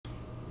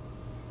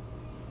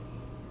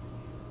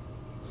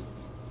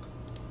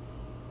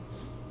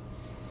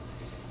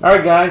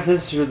Alright guys,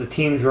 this is the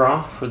team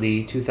draw for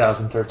the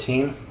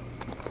 2013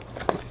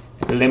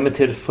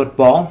 Limited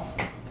Football.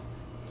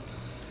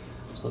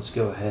 So let's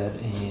go ahead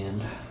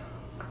and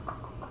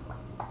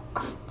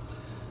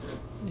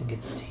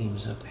get the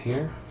teams up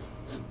here.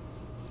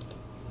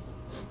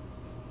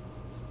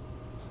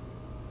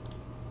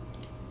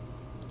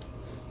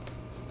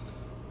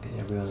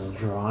 Get everyone in the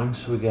drawing.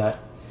 So we got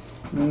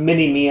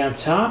Mini-Me on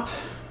top.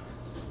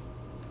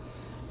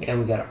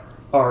 And we got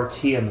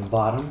RT on the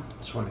bottom.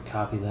 Just want to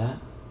copy that.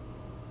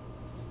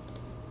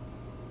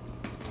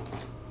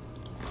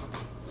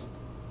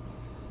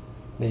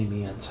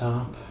 Mini-Me on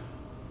top,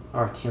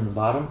 RT on the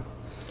bottom.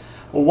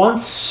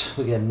 Once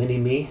we got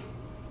Mini-Me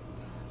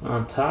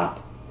on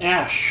top,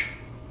 Ash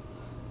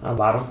on the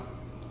bottom,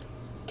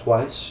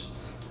 twice,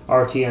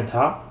 RT on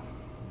top,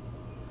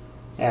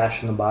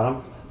 Ash on the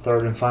bottom,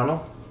 third and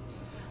final.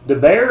 The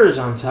Bears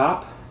on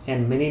top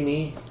and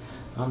Mini-Me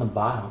on the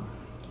bottom.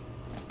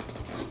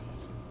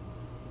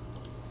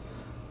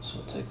 So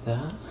we'll take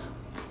that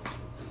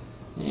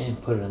and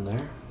put it in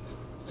there.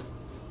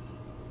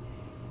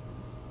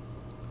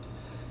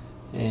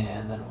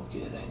 And then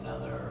we'll get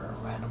another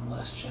random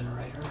list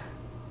generator.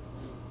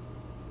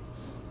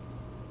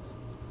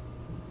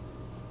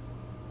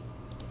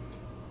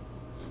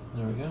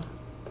 There we go.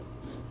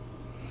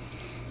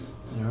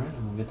 Alright,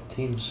 and we'll get the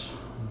teams.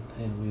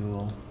 And we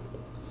will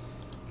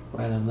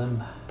random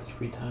them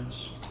 3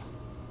 times.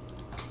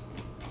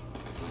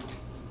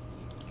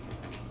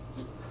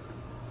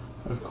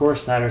 Of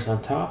course, Niners on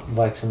top,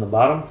 Vikes on the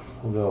bottom.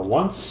 We'll go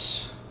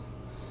once.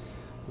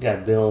 We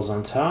got Bills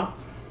on top.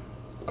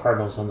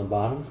 Cardinals on the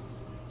bottom,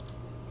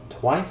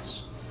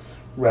 twice.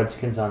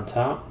 Redskins on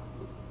top,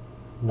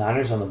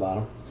 Niners on the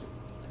bottom,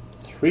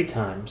 3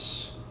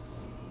 times.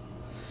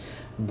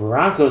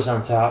 Broncos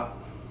on top,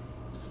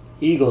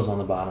 Eagles on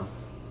the bottom.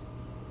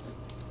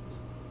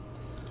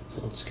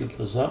 So let's scoop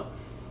those up.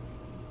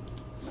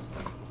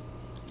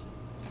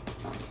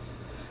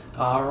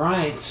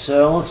 Alright,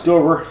 so let's go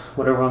over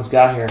what everyone's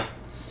got here.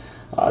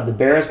 The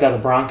Bears got the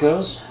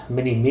Broncos,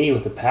 Mini-Me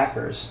with the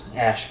Packers,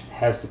 Ash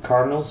has the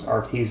Cardinals,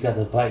 RT's got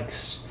the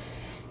Vikes,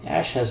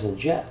 Ash has the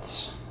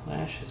Jets,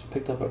 Ash has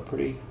picked up a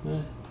pretty,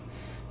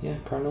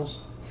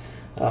 Cardinals,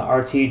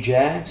 RT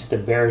Jags, the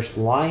Bears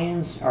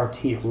Lions,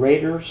 RT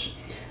Raiders,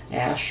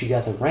 Ash, you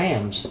got the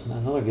Rams,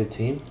 another good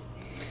team,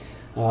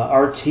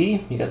 RT,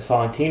 you got the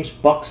following teams,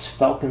 Bucks,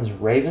 Falcons,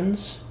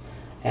 Ravens,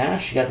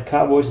 Ash, you got the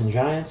Cowboys and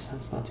Giants,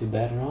 that's not too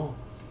bad at all.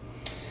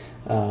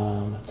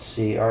 Let's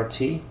see,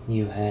 RT,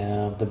 you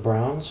have the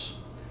Browns,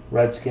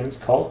 Redskins,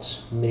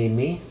 Colts,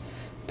 Mini-Me,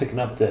 picking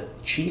up the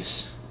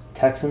Chiefs,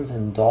 Texans,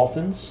 and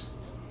Dolphins.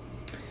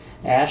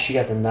 Ash, you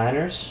got the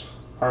Niners,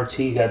 RT,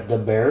 you got the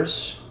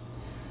Bears,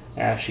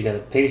 Ash, you got the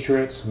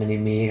Patriots,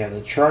 Mini-Me, you got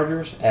the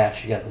Chargers,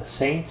 Ash, you got the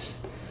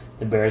Saints,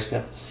 the Bears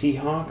got the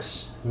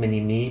Seahawks,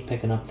 Mini-Me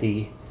picking up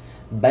the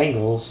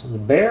Bengals, the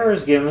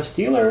Bears getting the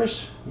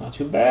Steelers, not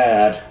too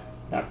bad,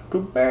 not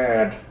too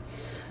bad.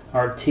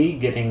 RT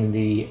getting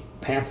the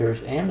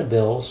Panthers and the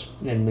Bills,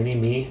 and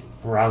Mini-Me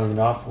rounding it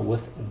off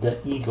with the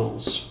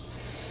Eagles.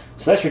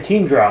 So that's your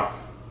team draw.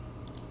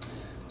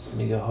 So let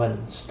me go ahead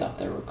and stop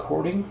that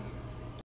recording.